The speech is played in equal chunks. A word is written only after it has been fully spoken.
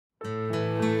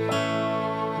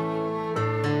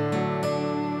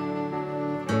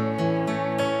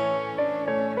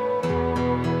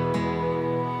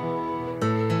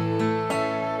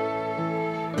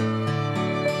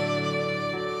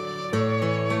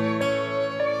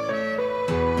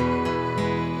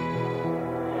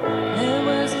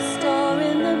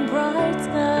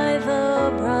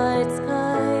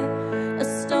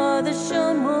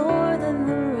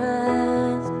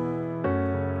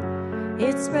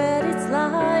spread its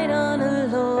light on a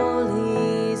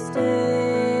lowly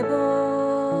stable.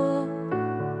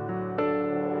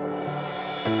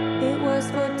 It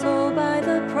was foretold by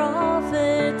the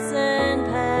prophets and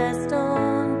passed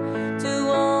on to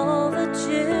all the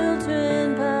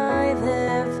children by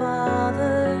their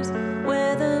fathers,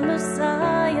 where the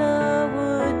Messiah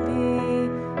would be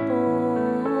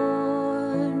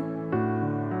born.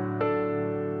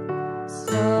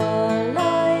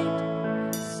 Starlight,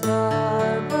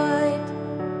 star bright,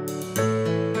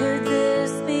 could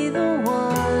this be the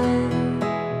one?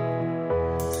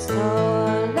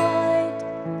 Starlight,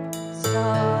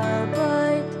 star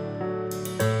bright,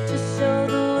 to show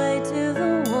the way to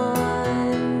the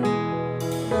one,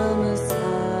 the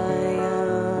Messiah,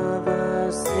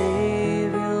 the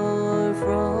Savior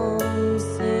from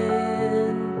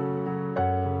sin,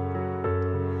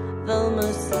 the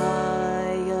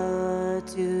Messiah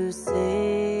to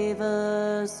save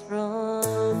us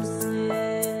from sin.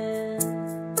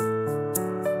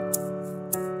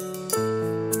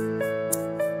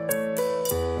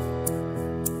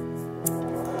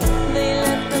 They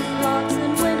left the flocks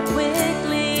and went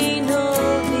quickly, no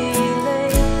delay.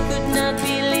 Could not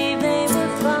believe they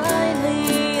were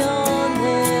finally on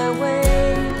their way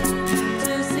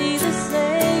to see the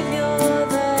Savior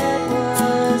that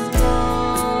was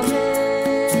promised.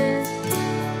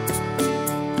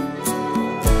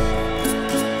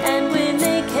 And when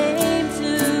they came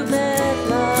to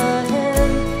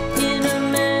Bethlehem, in a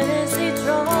massy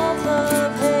trough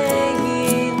of hay he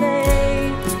lay,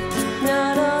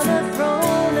 not on a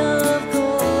throne of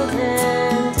gold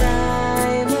and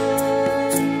diamonds.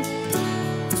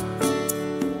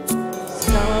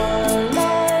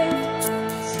 Starlight,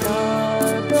 star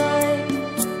bright,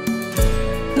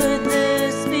 could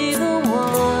this be the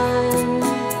one?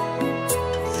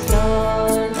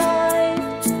 Starlight,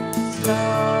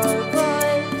 star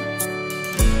bright,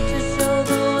 to show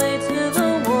the way to the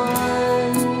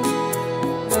one,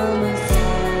 the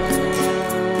Messiah,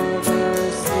 the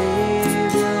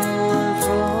Savior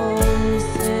from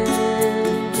sin,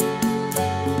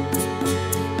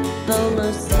 the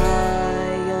Messiah.